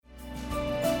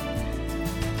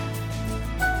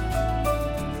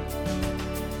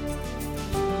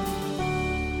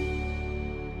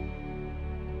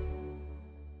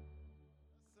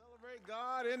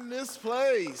this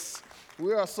place.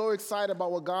 We are so excited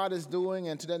about what God is doing,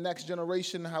 and to the next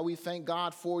generation, how we thank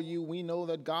God for you. We know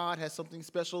that God has something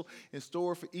special in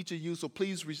store for each of you, so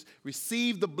please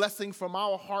receive the blessing from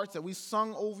our hearts that we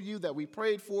sung over you, that we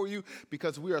prayed for you,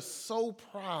 because we are so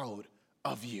proud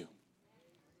of you,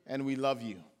 and we love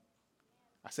you.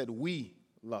 I said we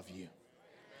love you,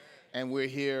 and we're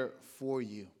here for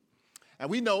you. And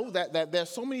we know that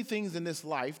there's so many things in this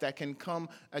life that can come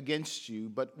against you,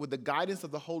 but with the guidance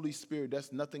of the Holy Spirit,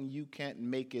 there's nothing you can't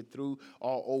make it through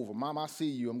all over. Mom, I see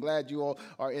you. I'm glad you all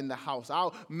are in the house.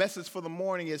 Our message for the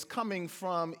morning is coming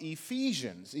from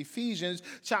Ephesians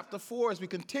chapter 4. As we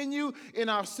continue in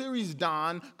our series,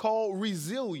 Don, called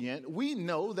Resilient, we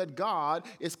know that God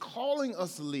is calling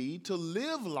us to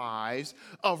live lives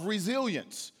of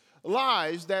resilience.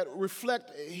 Lives that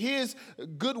reflect his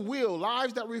goodwill,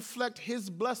 lives that reflect his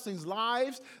blessings,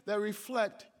 lives that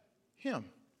reflect him.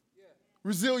 Yeah.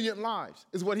 Resilient lives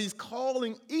is what he's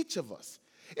calling each of us.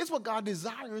 It's what God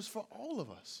desires for all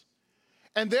of us.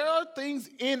 And there are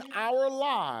things in our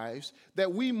lives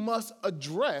that we must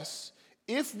address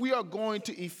if we are going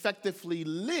to effectively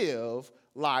live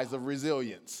lives of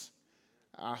resilience.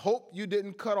 I hope you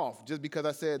didn't cut off just because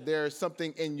I said there's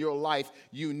something in your life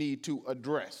you need to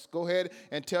address. Go ahead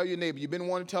and tell your neighbor. You've been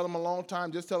wanting to tell him a long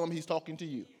time. Just tell him he's talking to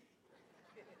you.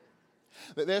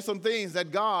 There's some things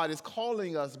that God is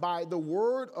calling us by the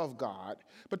word of God,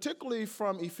 particularly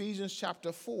from Ephesians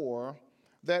chapter 4,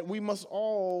 that we must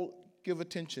all give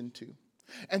attention to.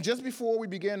 And just before we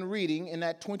begin reading in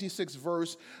that 26th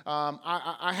verse,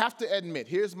 I have to admit,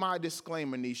 here's my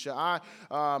disclaimer, Nisha.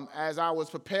 As I was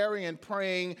preparing and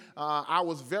praying, I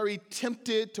was very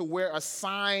tempted to wear a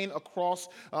sign across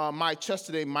my chest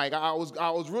today, Mike. I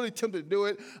was really tempted to do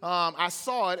it. I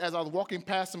saw it as I was walking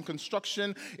past some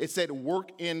construction. It said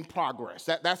 "work in progress."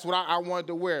 That's what I wanted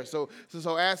to wear. So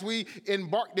as we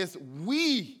embark this,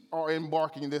 we are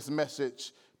embarking this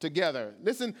message together.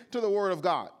 Listen to the word of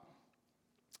God.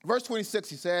 Verse 26,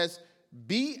 he says,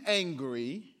 "Be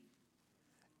angry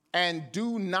and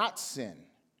do not sin.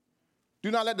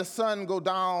 Do not let the sun go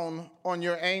down on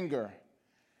your anger,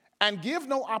 and give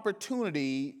no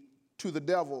opportunity to the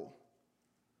devil.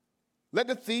 Let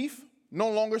the thief no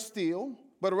longer steal,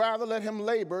 but rather let him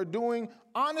labor, doing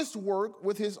honest work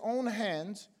with his own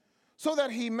hands, so that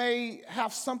he may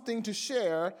have something to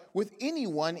share with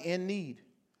anyone in need.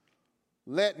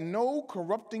 Let no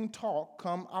corrupting talk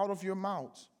come out of your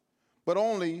mouths, but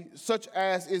only such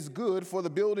as is good for the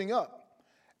building up,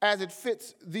 as it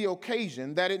fits the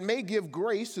occasion, that it may give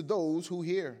grace to those who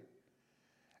hear.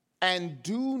 And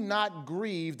do not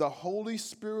grieve the Holy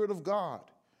Spirit of God,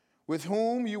 with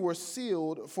whom you were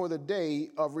sealed for the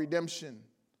day of redemption.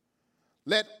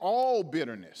 Let all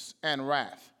bitterness and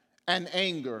wrath and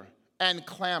anger and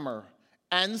clamor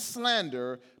and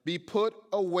slander be put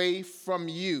away from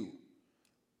you."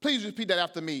 Please repeat that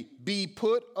after me. Be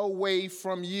put away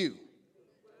from you.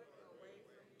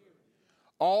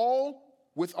 Along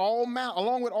with all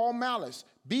malice,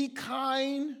 be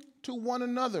kind to one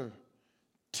another,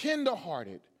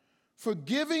 tenderhearted,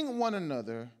 forgiving one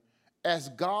another, as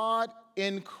God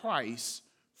in Christ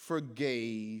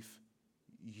forgave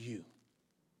you.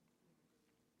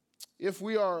 If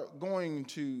we are going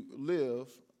to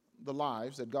live the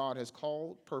lives that God has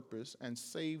called, purposed, and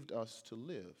saved us to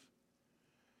live,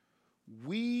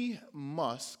 we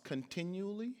must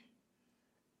continually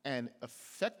and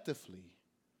effectively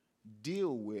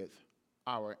deal with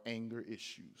our anger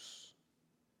issues.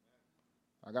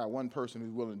 I got one person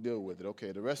who's willing to deal with it.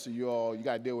 Okay, the rest of you all, you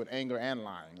got to deal with anger and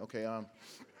lying. Okay,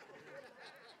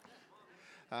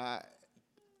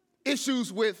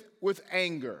 issues with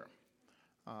anger.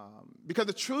 Because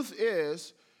the truth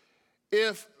is,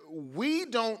 if we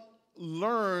don't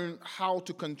learn how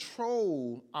to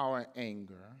control our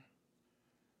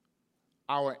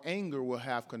anger will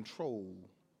have control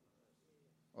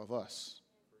of us.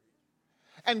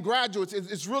 And graduates,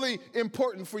 it's really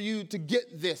important for you to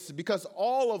get this, because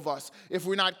all of us, if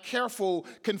we're not careful,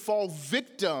 can fall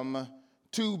victim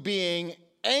to being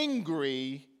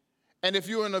angry. And if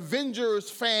you're an Avengers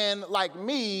fan like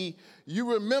me,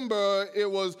 you remember it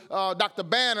was Dr.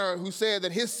 Banner who said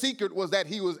that his secret was that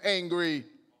he was angry.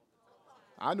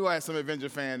 I knew I had some Avenger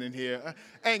fan in here.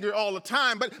 Angry all the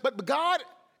time. But God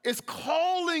is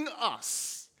calling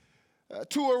us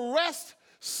to arrest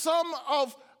some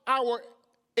of our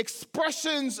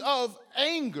expressions of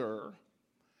anger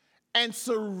and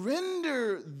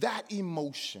surrender that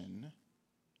emotion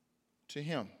to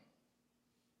him.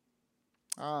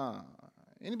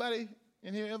 Anybody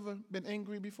in here ever been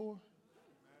angry before?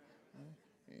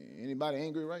 Anybody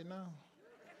angry right now?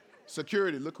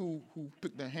 Security, look who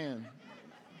picked their hand.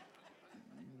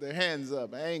 their hands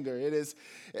up. Anger. It is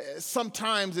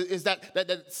sometimes it is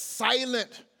that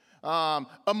silent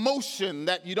emotion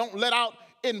that you don't let out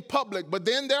in public. But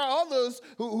then there are others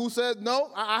who said,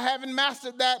 no, I haven't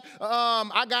mastered that.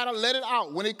 I got to let it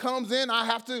out. When it comes in, I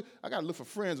got to look for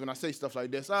friends when I say stuff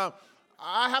like this.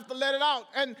 I have to let it out.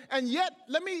 And yet,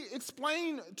 let me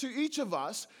explain to each of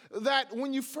us that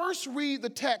when you first read the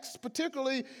text,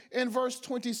 particularly in verse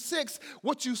 26,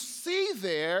 what you see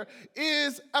there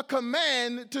is a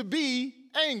command to be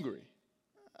angry.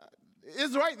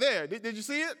 It's right there. Did you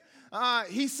see it?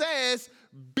 He says,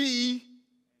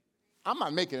 I'm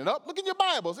not making it up. Look in your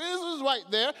Bibles. This is right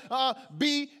there.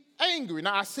 Be angry.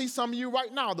 Now, I see some of you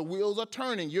right now, the wheels are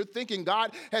turning. You're thinking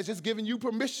God has just given you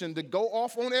permission to go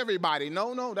off on everybody.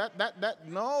 No,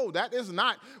 that is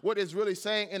not what it's really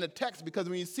saying in the text, because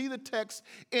when you see the text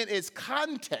in its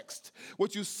context,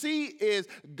 what you see is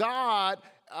God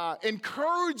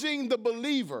encouraging the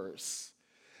believers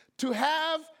to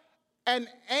have an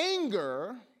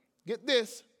anger, get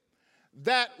this,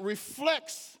 that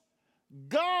reflects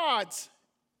God's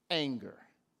anger.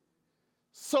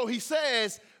 So he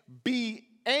says, be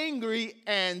angry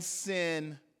and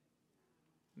sin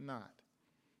not.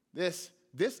 This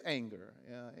anger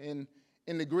in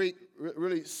the Greek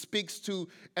really speaks to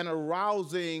an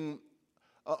arousing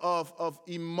of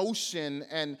emotion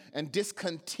and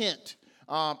discontent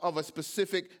of a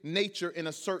specific nature in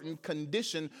a certain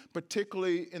condition,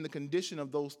 particularly in the condition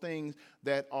of those things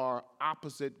that are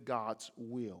opposite God's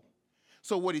will.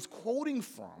 So what he's quoting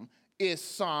from is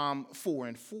Psalm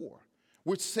 4:4.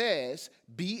 Which says,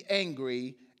 be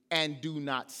angry and do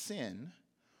not sin.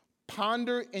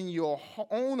 Ponder in your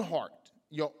own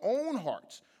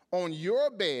hearts, on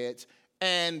your beds,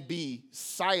 and be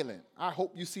silent. I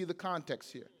hope you see the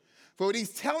context here. For what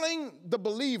he's telling the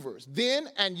believers then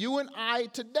and you and I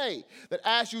today, that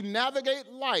as you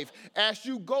navigate life, as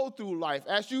you go through life,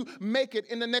 as you make it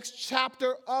in the next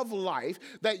chapter of life,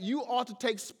 that you ought to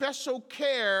take special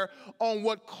care on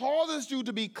what causes you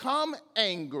to become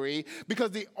angry,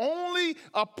 because the only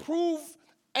approved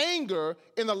anger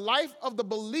in the life of the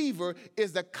believer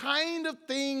is the kind of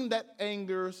thing that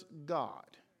angers God.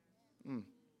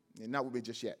 Not with me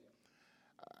just yet.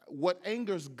 What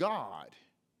angers God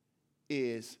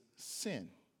is sin.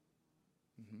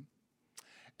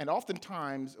 And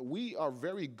oftentimes we are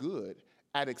very good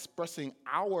at expressing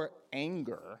our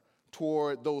anger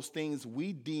toward those things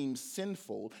we deem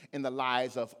sinful in the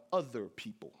lives of other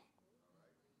people.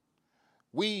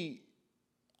 We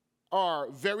are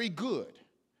very good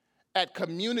at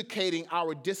communicating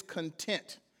our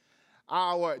discontent,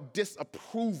 our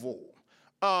disapproval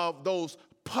of those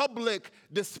public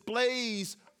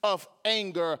displays of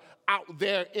anger out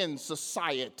there in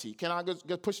society. Can I just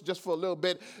push it just for a little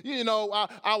bit? You know,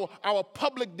 our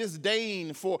public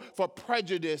disdain for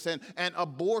prejudice and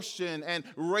abortion and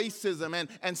racism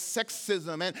and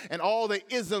sexism and all the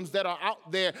isms that are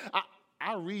out there.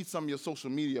 I read some of your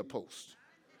social media posts.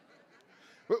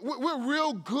 We're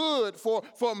real good for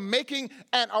making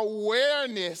an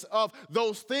awareness of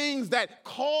those things that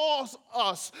cause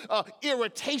us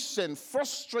irritation,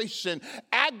 frustration,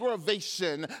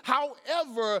 aggravation.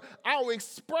 However, our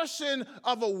expression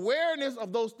of awareness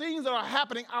of those things that are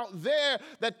happening out there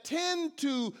that tend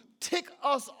to tick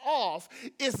us off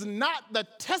is not the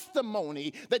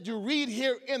testimony that you read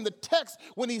here in the text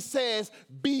when he says,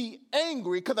 be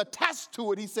angry, because attached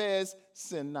to it he says,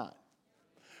 sin not.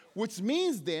 Which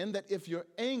means then that if your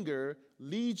anger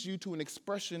leads you to an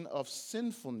expression of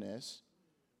sinfulness,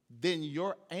 then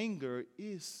your anger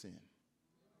is sin.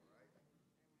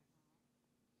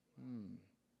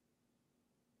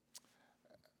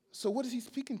 So what is he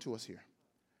speaking to us here?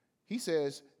 He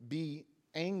says, be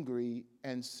angry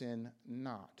and sin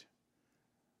not.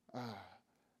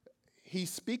 He's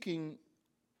speaking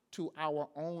to our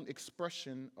own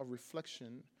expression of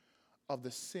reflection of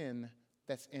the sin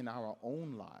that's in our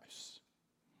own lives.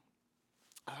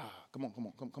 Come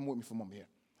with me for a moment here.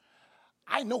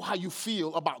 I know how you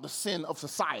feel about the sin of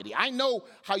society. I know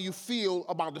how you feel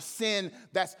about the sin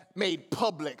that's made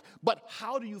public. But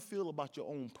how do you feel about your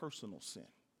own personal sin?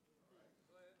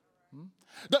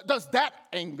 Does that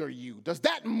anger you? Does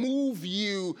that move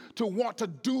you to want to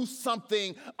do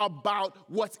something about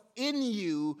what's in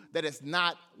you that is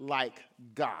not like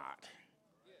God?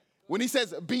 When he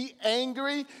says be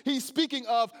angry, he's speaking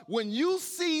of when you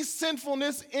see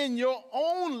sinfulness in your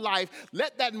own life,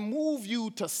 let that move you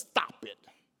to stop it.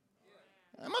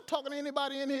 Am I talking to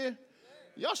anybody in here?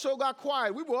 Y'all sure got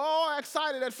quiet. We were all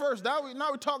excited at first. Now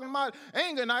we're talking about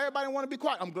anger. Now everybody want to be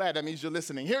quiet. I'm glad that means you're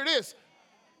listening. Here it is.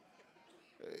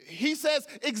 He says,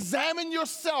 examine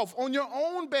yourself on your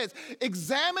own beds.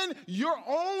 Examine your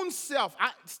own self.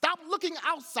 Stop looking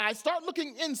outside. Start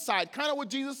looking inside. Kind of what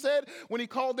Jesus said when he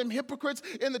called them hypocrites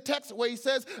in the text where he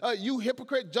says, you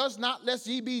hypocrite, judge not lest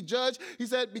ye be judged. He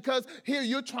said, because here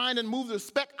you're trying to move the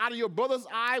speck out of your brother's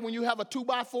eye when you have a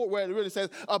 2x4 where it really says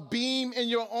a beam in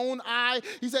your own eye.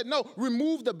 He said, no,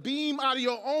 remove the beam out of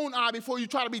your own eye before you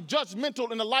try to be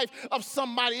judgmental in the life of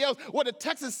somebody else. What the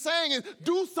text is saying is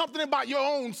do something about your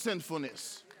own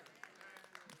sinfulness.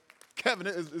 Kevin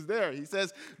is there. He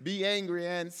says, be angry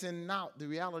and sin not. The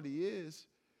reality is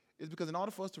because in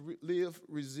order for us to live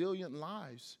resilient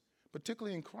lives,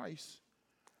 particularly in Christ,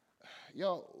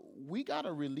 we got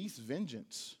to release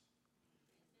vengeance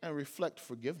and reflect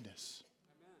forgiveness.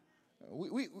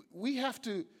 We have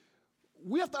to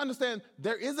understand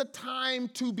there is a time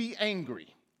to be angry,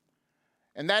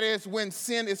 and that is when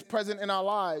sin is present in our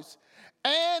lives.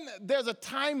 And there's a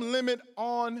time limit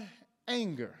on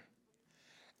anger.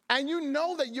 And you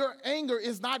know that your anger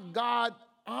is not God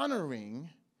honoring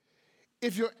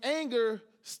if your anger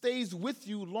stays with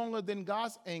you longer than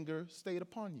God's anger stayed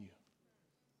upon you.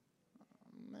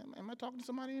 Am I talking to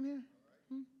somebody in here?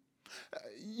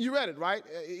 You read it, right?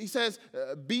 He says,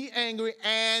 be angry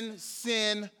and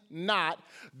sin not.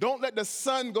 Don't let the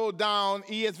sun go down,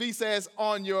 ESV says,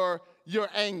 on your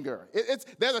anger.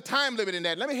 There's a time limit in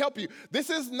that. Let me help you. This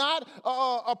is not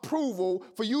approval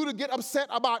for you to get upset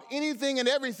about anything and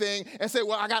everything and say,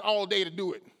 well, I got all day to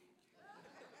do it.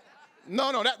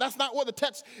 No, that's not what the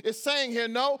text is saying here.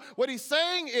 No, what he's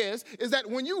saying is that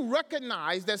when you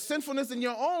recognize that sinfulness in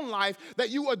your own life, that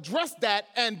you address that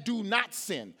and do not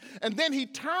sin. And then he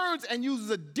turns and uses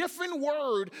a different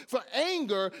word for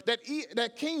anger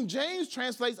that King James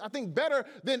translates, I think, better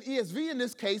than ESV in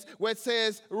this case, where it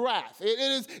says wrath.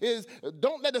 It is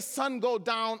don't let the sun go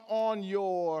down on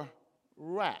your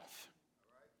wrath.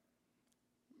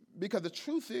 Because the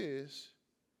truth is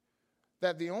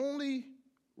that the only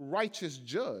righteous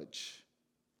judge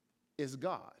is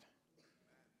God.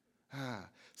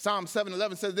 Psalm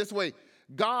 7:11 says this way,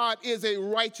 God is a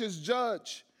righteous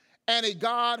judge and a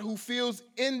God who feels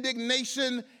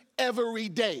indignation every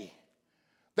day.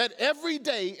 That every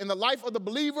day in the life of the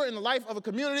believer, in the life of a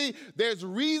community, there's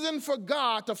reason for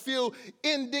God to feel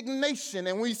indignation.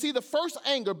 And when we see the first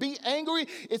anger, be angry,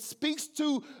 it speaks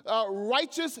to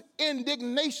righteous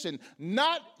indignation,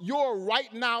 not your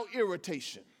right now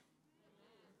irritation.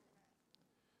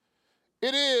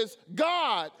 It is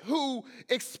God who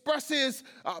expresses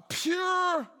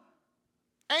pure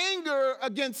anger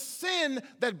against sin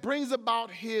that brings about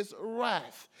his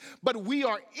wrath. But we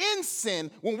are in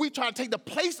sin when we try to take the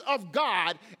place of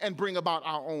God and bring about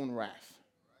our own wrath.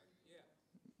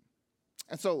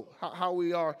 And so how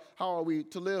are we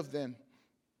to live then?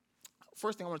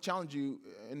 First thing I want to challenge you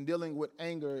in dealing with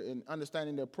anger and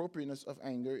understanding the appropriateness of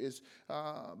anger is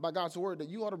by God's word that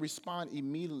you ought to respond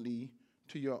immediately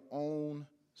to your own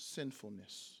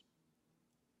sinfulness.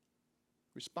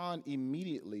 Respond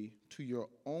immediately to your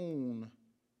own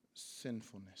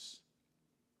sinfulness.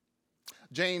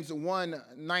 James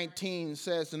 1:19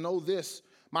 says, know this,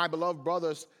 my beloved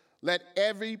brothers, let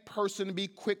every person be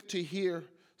quick to hear,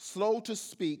 slow to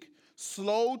speak,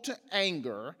 slow to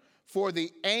anger, for the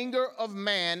anger of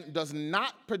man does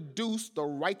not produce the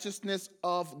righteousness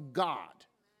of God.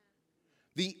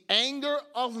 The anger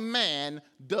of man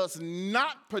does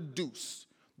not produce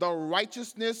the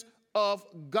righteousness of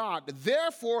God.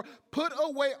 Therefore, put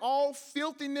away all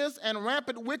filthiness and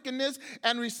rampant wickedness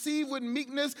and receive with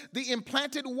meekness the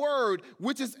implanted word,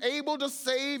 which is able to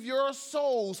save your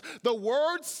souls. The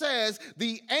word says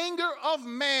the anger of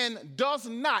man does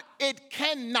not, it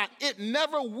cannot, it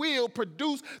never will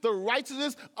produce the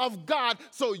righteousness of God.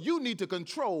 So you need to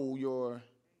control your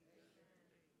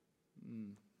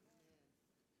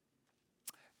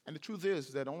And the truth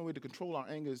is that the only way to control our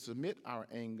anger is to submit our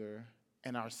anger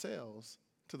and ourselves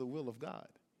to the will of God.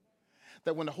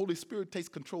 That when the Holy Spirit takes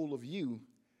control of you,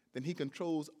 then he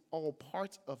controls all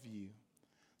parts of you.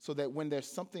 So that when there's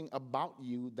something about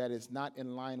you that is not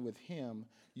in line with him,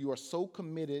 you are so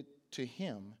committed to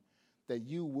him that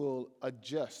you will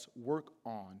adjust, work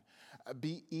on,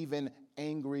 be even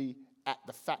angry at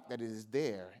the fact that it is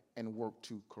there and work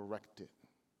to correct it.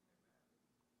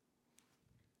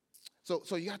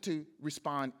 So you have to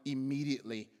respond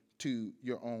immediately to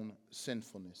your own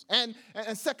sinfulness. And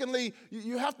secondly,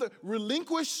 you have to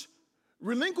relinquish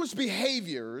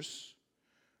behaviors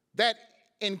that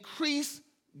increase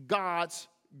God's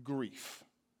grief.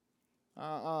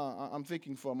 I'm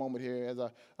thinking for a moment here as I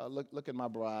look at my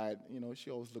bride. You know, she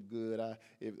always look good.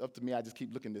 If up to me, I just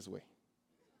keep looking this way.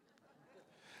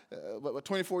 But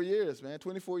 24 years, man.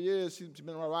 24 years, she's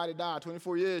been my ride or die.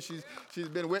 24 years, she's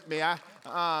been with me.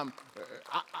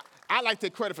 I like to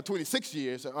take credit for 26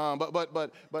 years,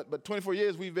 but 24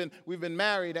 years we've been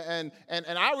married, and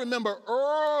I remember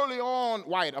early on,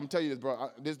 Wyatt, I'm telling you this,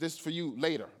 bro. This is for you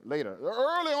later.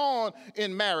 Early on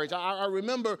in marriage, I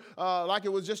remember like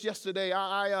it was just yesterday.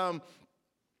 I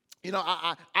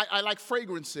like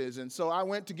fragrances, and so I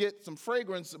went to get some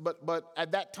fragrance. But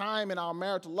at that time in our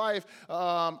marital life,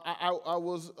 I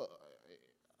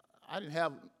didn't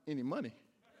have any money.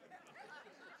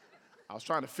 I was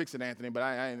trying to fix it, Anthony, but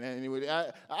I didn't.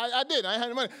 I didn't have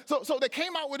any money. So they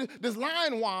came out with this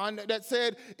line wand that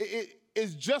said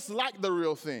it's just like the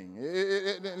real thing.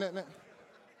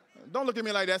 Don't look at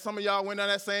me like that. Some of y'all went on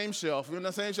that same shelf. You're on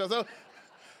that same shelf. So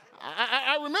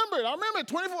I remember it. I remember it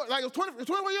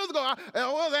 24 years ago.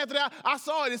 After that, I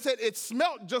saw it. It said it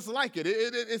smelled just like it.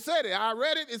 It said it. I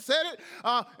read it. It said it.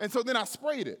 And so then I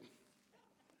sprayed it.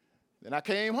 Then I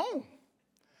came home.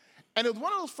 And it was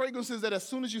one of those fragrances that as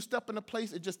soon as you step in a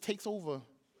place, it just takes over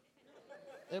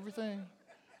everything.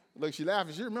 Look, she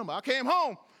laughing. She remember. I came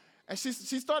home, and she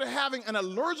started having an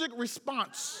allergic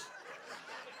response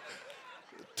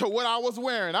to what I was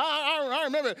wearing. I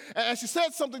remember it. And she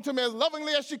said something to me as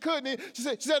lovingly as she could. And she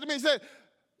said to me,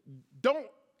 don't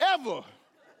ever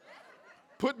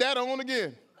put that on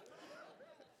again.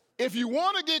 If you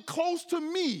want to get close to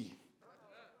me,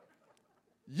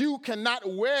 you cannot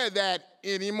wear that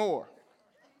anymore.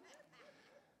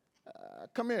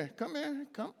 Come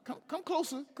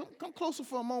closer. Come closer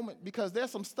for a moment, because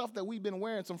there's some stuff that we've been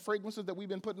wearing, some fragrances that we've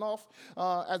been putting off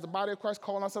as the body of Christ,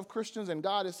 calling ourselves Christians, and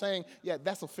God is saying, yeah,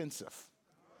 that's offensive.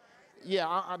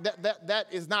 Yeah, that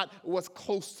is not what's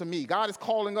close to me. God is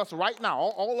calling us right now,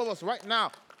 all of us right now.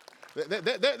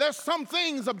 There's some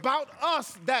things about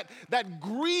us that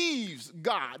grieves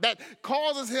God, that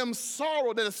causes him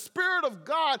sorrow, that the Spirit of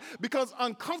God becomes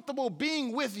uncomfortable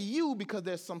being with you because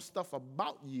there's some stuff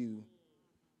about you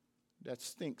that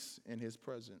stinks in his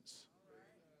presence.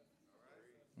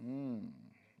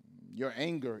 Your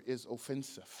anger is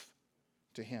offensive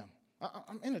to him.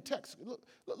 I'm in the text.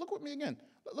 Look with me again.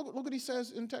 Look what he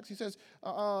says in the text. He says,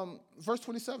 verse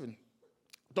 27,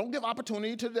 don't give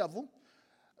opportunity to the devil.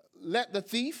 Let the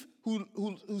thief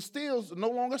who steals no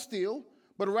longer steal,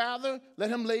 but rather let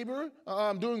him labor,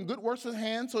 doing good works with his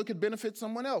hands so it could benefit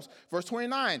someone else. Verse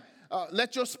 29,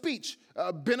 let your speech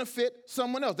benefit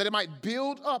someone else, that it might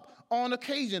build up on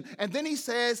occasion. And then he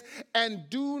says, and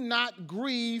do not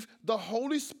grieve the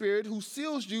Holy Spirit who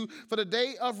seals you for the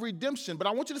day of redemption. But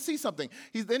I want you to see something.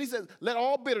 Then he says, let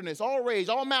all bitterness, all rage,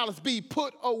 all malice be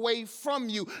put away from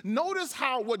you. Notice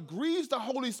how what grieves the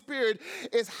Holy Spirit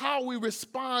is how we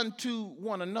respond to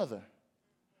one another.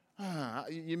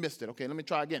 You missed it. Okay, let me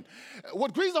try again.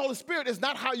 What grieves the Holy Spirit is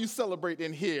not how you celebrate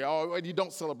in here or you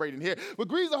don't celebrate in here. What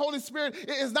grieves the Holy Spirit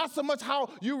is not so much how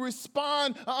you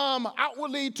respond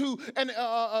outwardly to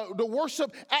the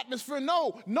worship atmosphere.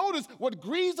 No, notice what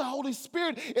grieves the Holy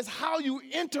Spirit is how you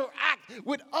interact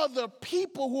with other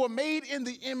people who are made in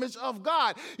the image of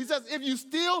God. He says, if you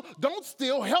steal, don't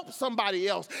steal, help somebody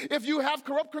else. If you have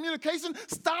corrupt communication,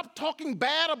 stop talking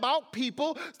bad about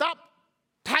people. Stop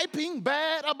typing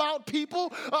bad about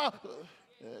people.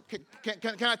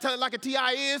 Can I tell it like a TI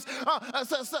is?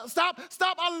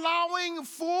 Stop allowing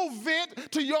full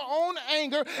vent to your own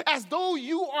anger as though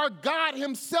you are God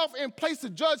himself in place to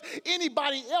judge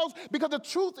anybody else. Because the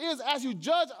truth is, as you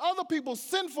judge other people's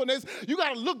sinfulness, you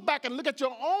got to look back and look at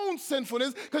your own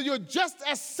sinfulness, because you're just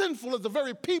as sinful as the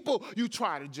very people you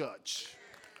try to judge.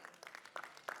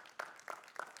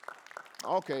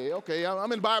 Okay,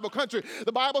 I'm in Bible country.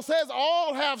 The Bible says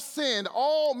all have sinned.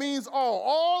 All means all.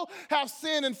 All have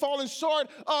sinned and fallen short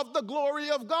of the glory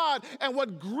of God. And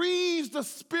what grieves the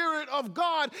Spirit of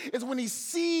God is when he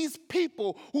sees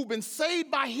people who've been saved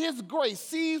by his grace,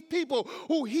 sees people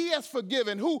who he has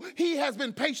forgiven, who he has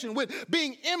been patient with,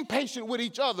 being impatient with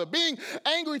each other, being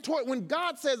angry toward. When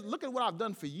God says, look at what I've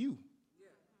done for you,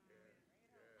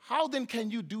 how then can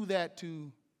you do that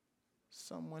to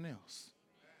someone else?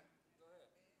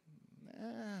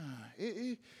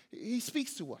 He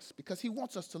speaks to us because he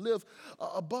wants us to live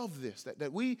above this,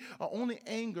 that we are only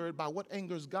angered by what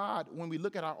angers God when we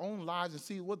look at our own lives and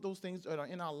see what those things that are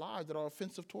in our lives that are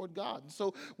offensive toward God. And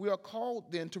so we are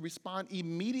called then to respond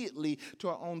immediately to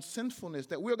our own sinfulness,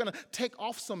 that we're going to take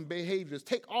off some behaviors,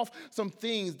 take off some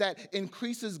things that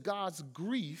increases God's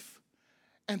grief,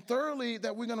 and thirdly,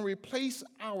 that we're going to replace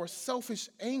our selfish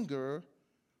anger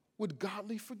with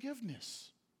godly forgiveness.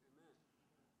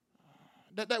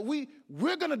 That we're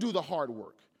going to do the hard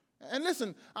work. And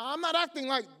listen, I'm not acting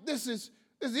like this is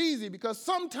easy, because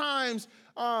sometimes,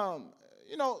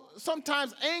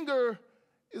 sometimes anger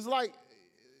is like,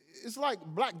 it's like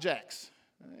blackjacks.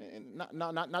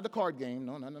 Not the card game.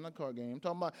 No, not the card game.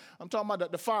 I'm talking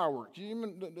about the firework. You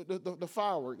mean the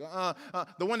firework?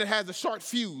 The one that has the short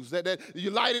fuse that you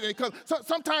light it and it comes.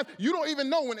 Sometimes you don't even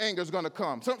know when anger is going to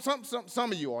come.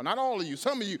 Some of you are, not all of you.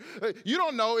 Some of you, you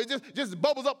don't know. It just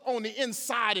bubbles up on the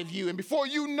inside of you, and before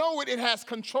you know it, it has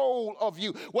control of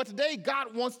you. Well, today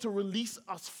God wants to release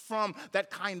us from that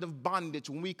kind of bondage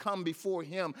when we come before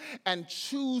Him and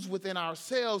choose within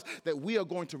ourselves that we are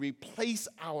going to replace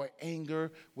our anger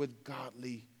with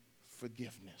godly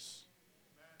forgiveness.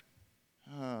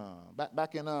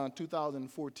 Back in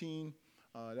 2014,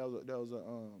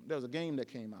 there was a game that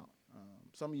came out.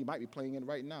 Some of you might be playing it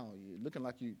right now. You're looking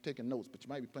like you're taking notes, but you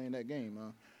might be playing that game.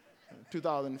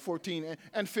 2014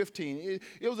 and 15.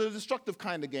 It was a destructive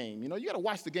kind of game. You got to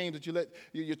watch the games that you let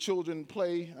your children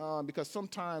play because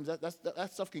sometimes that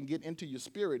stuff can get into your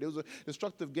spirit. It was a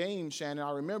destructive game, Shannon.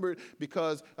 I remember it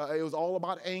because it was all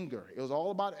about anger. It was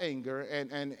all about anger,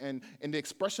 and the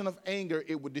expression of anger,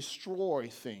 it would destroy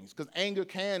things because anger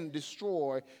can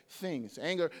destroy things.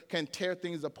 Anger can tear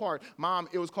things apart. Mom,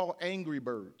 it was called Angry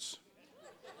Birds.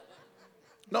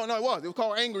 No, it was. It was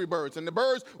called Angry Birds. And the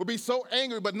birds would be so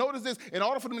angry. But notice this. In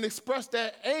order for them to express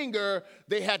their anger,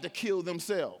 they had to kill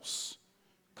themselves.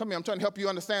 Come here. I'm trying to help you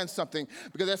understand something.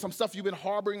 Because there's some stuff you've been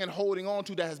harboring and holding on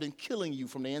to that has been killing you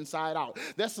from the inside out.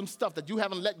 There's some stuff that you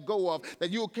haven't let go of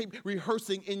that you'll keep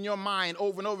rehearsing in your mind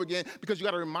over and over again because you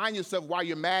got to remind yourself why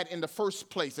you're mad in the first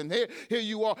place. And here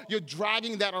you are. You're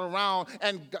dragging that around.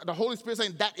 And the Holy Spirit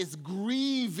saying, that is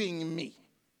grieving me.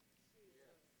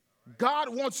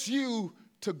 God wants you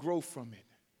to grow from it,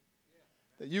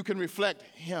 that you can reflect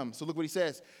Him. So look what He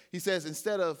says. He says,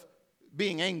 instead of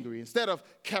being angry, instead of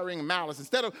carrying malice,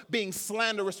 instead of being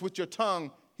slanderous with your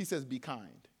tongue, He says, be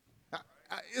kind.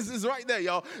 It's right there,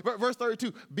 y'all. Verse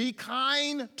 32, be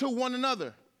kind to one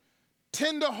another,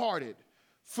 tenderhearted,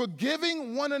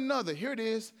 forgiving one another. Here it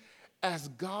is, as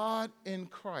God in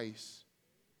Christ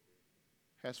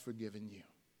has forgiven you.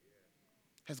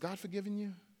 Has God forgiven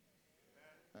you?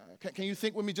 Can you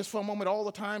think with me just for a moment all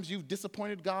the times you've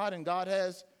disappointed God and God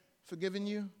has forgiven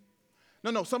you?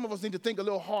 No, some of us need to think a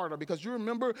little harder because you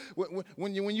remember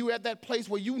when you were at that place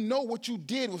where you know what you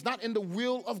did was not in the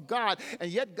will of God,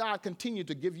 and yet God continued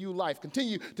to give you life,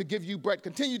 continue to give you bread,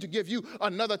 continue to give you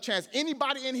another chance.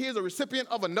 Anybody in here is a recipient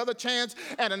of another chance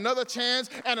and another chance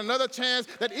and another chance,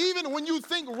 that even when you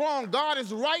think wrong, God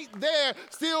is right there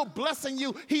still blessing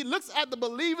you. He looks at the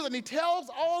believers and He tells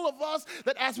all of us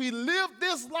that as we live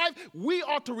this life, we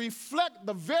are to reflect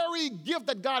the very gift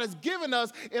that God has given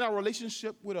us in our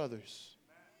relationship with others.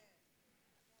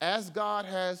 As God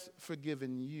has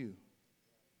forgiven you,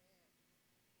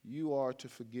 you are to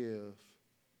forgive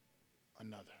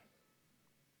another.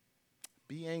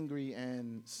 Be angry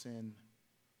and sin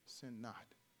not.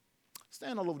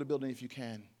 Stand all over the building if you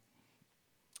can,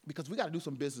 because we got to do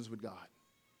some business with God.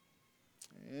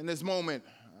 In this moment,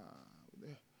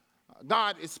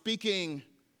 God is speaking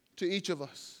to each of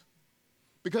us,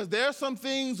 because there are some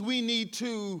things we need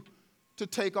to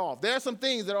take off. There are some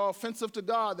things that are offensive to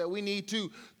God that we need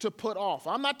to put off.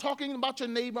 I'm not talking about your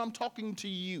neighbor, I'm talking to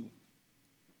you.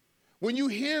 When you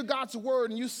hear God's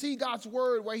word and you see God's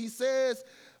word where He says,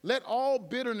 let all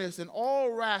bitterness and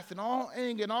all wrath and all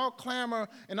anger and all clamor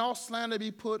and all slander be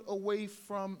put away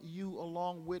from you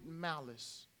along with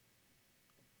malice.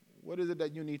 What is it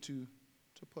that you need to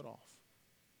put off?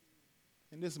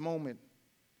 In this moment,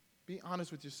 be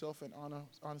honest with yourself and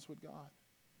honest with God.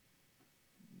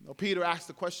 Peter asked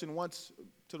the question once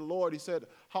to the Lord. He said,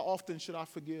 how often should I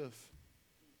forgive?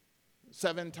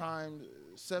 7 times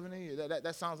 70?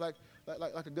 That sounds like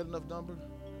a good enough number.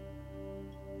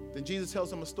 Then Jesus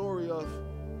tells him a story of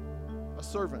a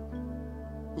servant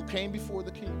who came before the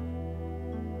king,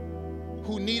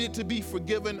 who needed to be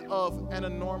forgiven of an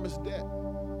enormous debt.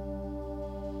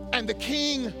 And the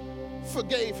king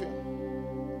forgave him.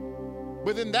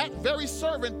 But then that very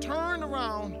servant turned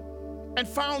around and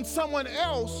found someone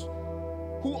else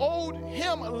who owed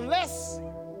him less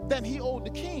than he owed the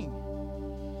king.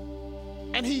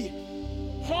 And he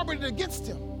harbored it against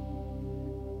him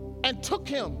and took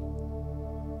him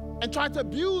and tried to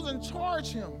abuse and charge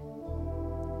him.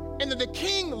 And then the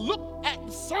king looked at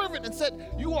the servant and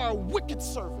said, you are a wicked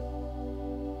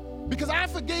servant, because I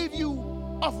forgave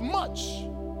you of much,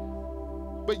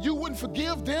 but you wouldn't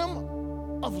forgive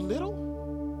them of little?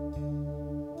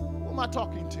 Who am I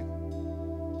talking to?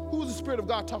 Who's the Spirit of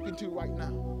God talking to right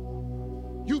now?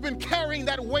 You've been carrying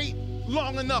that weight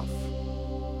long enough.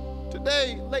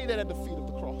 Today, lay that at the feet of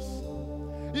the cross.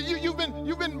 You've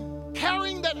been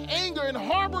carrying that anger and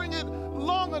harboring it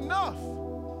long enough.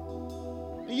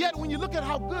 And yet, when you look at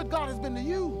how good God has been to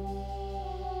you,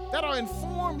 that'll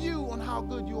inform you on how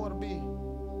good you ought to be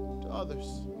to others.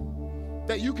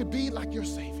 That you could be like your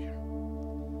Savior,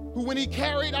 who when he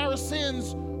carried our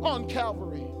sins on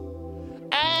Calvary,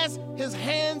 as his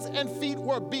hands and feet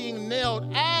were being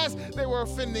nailed, as they were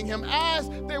offending him, as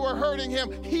they were hurting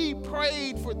him, he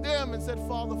prayed for them and said,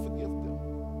 Father, forgive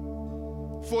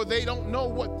them, for they don't know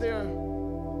what they're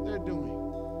doing.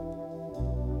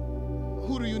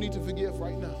 Who do you need to forgive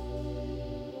right now?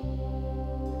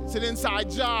 It's an inside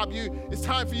job. It's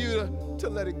time for you to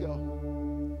let it go.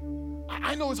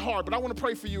 I know it's hard, but I want to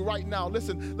pray for you right now.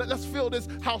 Listen, let's fill this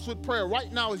house with prayer.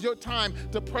 Right now is your time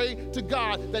to pray to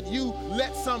God that you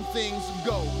let some things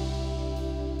go.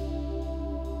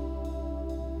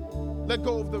 Let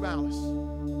go of the malice.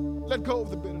 Let go of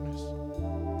the bitterness.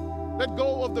 Let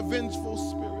go of the vengeful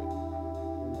spirit.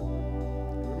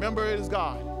 Remember, it is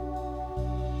God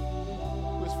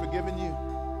who has forgiven you,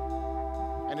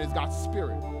 and it is God's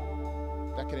Spirit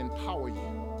that can empower you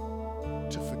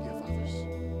to forgive others.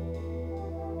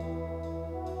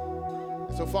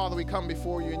 So, Father, we come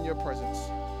before you in your presence,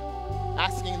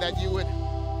 asking that you would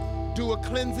do a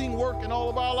cleansing work in all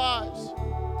of our lives,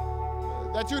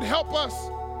 that you'd help us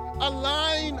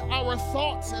align our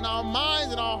thoughts and our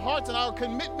minds and our hearts and our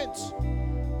commitments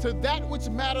to that which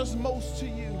matters most to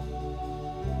you,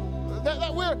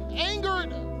 that we're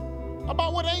angered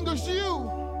about what angers you,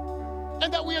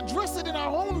 and that we address it in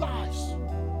our own lives,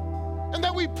 and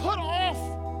that we put off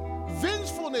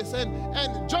vengefulness and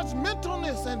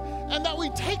judgmentalness, and that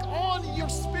we take on your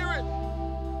Spirit,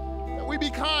 that we be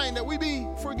kind, that we be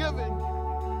forgiving,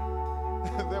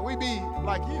 that we be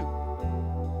like you,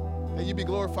 that you be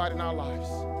glorified in our lives.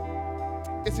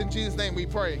 It's in Jesus' name we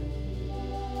pray.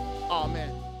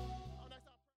 Amen.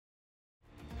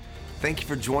 Thank you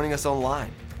for joining us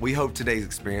online. We hope today's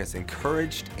experience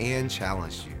encouraged and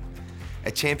challenged you.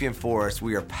 At Champion Forest,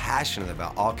 we are passionate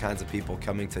about all kinds of people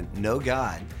coming to know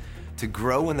God, to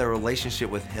grow in their relationship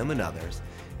with Him and others,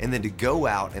 and then to go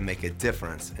out and make a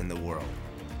difference in the world.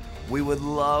 We would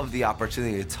love the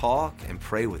opportunity to talk and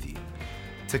pray with you.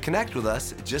 To connect with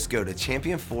us, just go to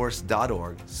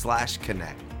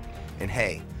championforest.org/connect. And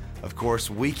hey, of course,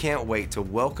 we can't wait to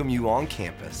welcome you on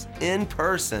campus in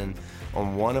person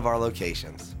on one of our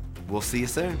locations. We'll see you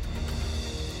soon.